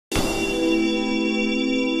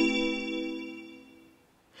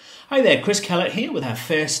Hi there, Chris Kellett here with our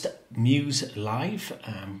first Muse Live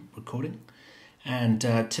recording. And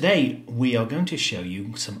today we are going to show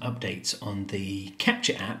you some updates on the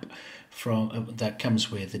Capture app that comes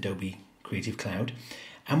with Adobe Creative Cloud.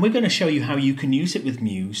 And we're going to show you how you can use it with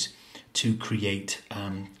Muse to create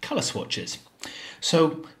color swatches.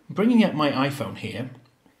 So bringing up my iPhone here,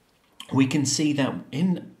 we can see that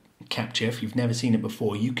in Capture, if you've never seen it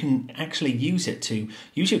before, you can actually use it to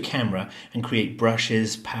use your camera and create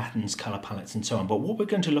brushes, patterns, color palettes and so on. But what we're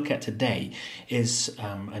going to look at today is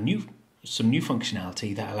some new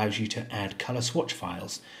functionality that allows you to add color swatch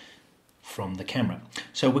files from the camera.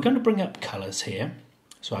 So we're going to bring up colors here.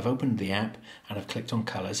 So I've opened the app and I've clicked on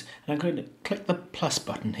colors, and I'm going to click the plus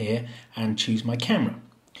button here and choose my camera.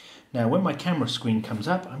 Now when my camera screen comes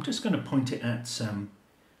up, I'm just going to point it at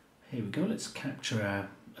here we go, let's capture a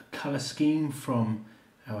color scheme from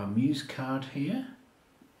our Muse card here.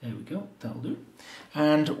 There we go, that'll do.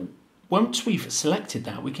 And once we've selected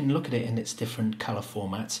that, we can look at it in its different color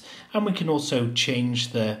formats, and we can also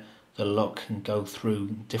change the look and go through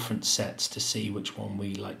different sets to see which one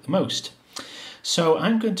we like the most. So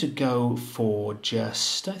I'm going to go for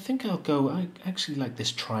I actually like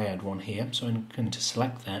this triad one here, so I'm going to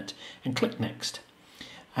select that and click next.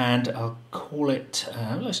 And I'll call it,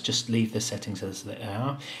 let's just leave the settings as they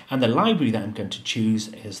are. And the library that I'm going to choose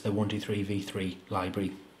is the 123v3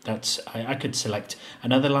 library. I could select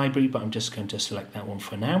another library, but I'm just going to select that one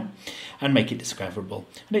for now and make it discoverable.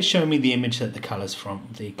 And it's showing me the image that the color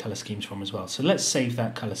scheme's from as well. So let's save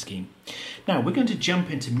that color scheme. Now we're going to jump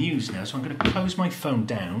into Muse now. So I'm going to close my phone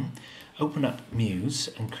down, open up Muse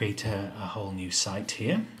and create a whole new site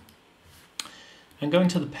here. And go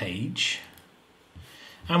into the page.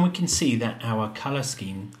 And we can see that our color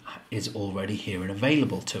scheme is already here and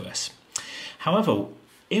available to us. However,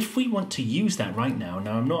 if we want to use that right now,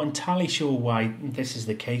 I'm not entirely sure why this is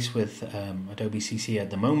the case with Adobe CC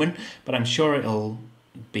at the moment, but I'm sure it'll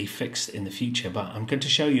be fixed in the future. But I'm going to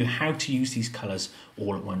show you how to use these colors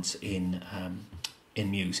all at once in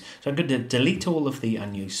Muse. So I'm going to delete all of the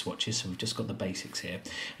unused swatches, so we've just got the basics here.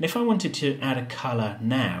 And if I wanted to add a color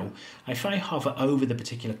now, if I hover over the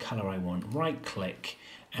particular color I want, right click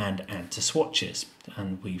and add to swatches,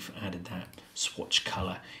 and we've added that swatch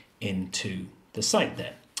color into the site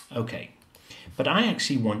there. Okay, but I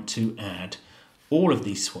actually want to add all of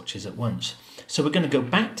these swatches at once. So we're going to go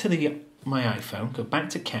back to my iPhone, go back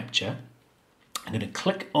to Capture. I'm going to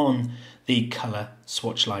click on the color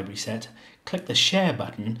swatch library set, click the share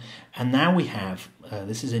button, and now we have,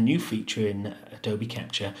 this is a new feature in Adobe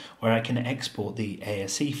Capture where I can export the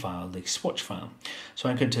ASE file, the swatch file. So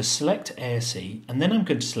I'm going to select ASE, and then I'm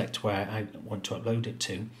going to select where I want to upload it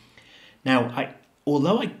to. Now,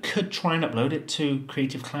 although I could try and upload it to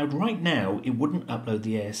Creative Cloud, right now it wouldn't upload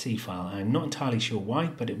the ASE file. I'm not entirely sure why,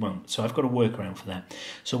 but it won't. So I've got a workaround for that.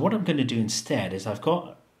 So what I'm going to do instead is I've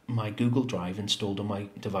got my Google Drive installed on my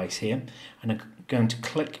device here, and I'm going to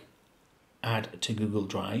click Add to Google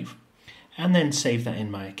Drive and then save that in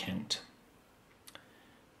my account.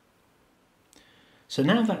 So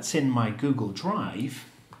now that's in my Google Drive,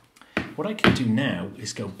 what I can do now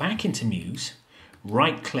is go back into Muse,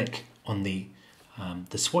 right click on the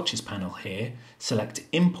swatches panel here, select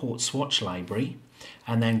Import Swatch Library,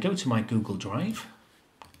 and then go to my Google Drive.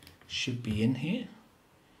 Should be in here.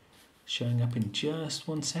 Showing up in just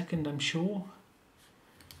 1 second, I'm sure.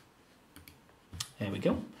 There we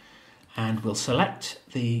go. And we'll select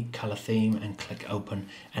the color theme and click open.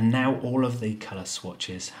 And now all of the color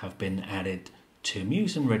swatches have been added to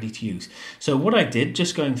Muse and ready to use. So what I did,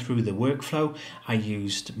 just going through the workflow, I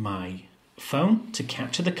used my phone to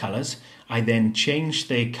capture the colors. I then changed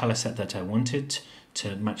the color set that I wanted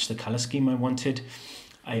to match the color scheme I wanted.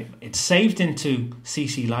 It's saved into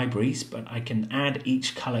CC libraries, but I can add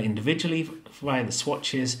each color individually via the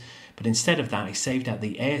swatches. But instead of that, I saved out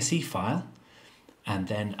the ASE file and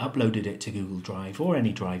then uploaded it to Google Drive or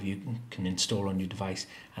any drive you can install on your device,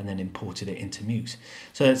 and then imported it into Muse.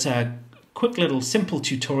 So it's a quick little simple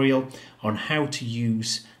tutorial on how to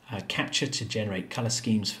use Capture to generate color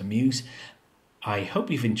schemes for Muse. I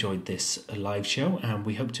hope you've enjoyed this live show, and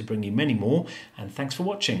we hope to bring you many more, and thanks for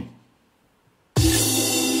watching.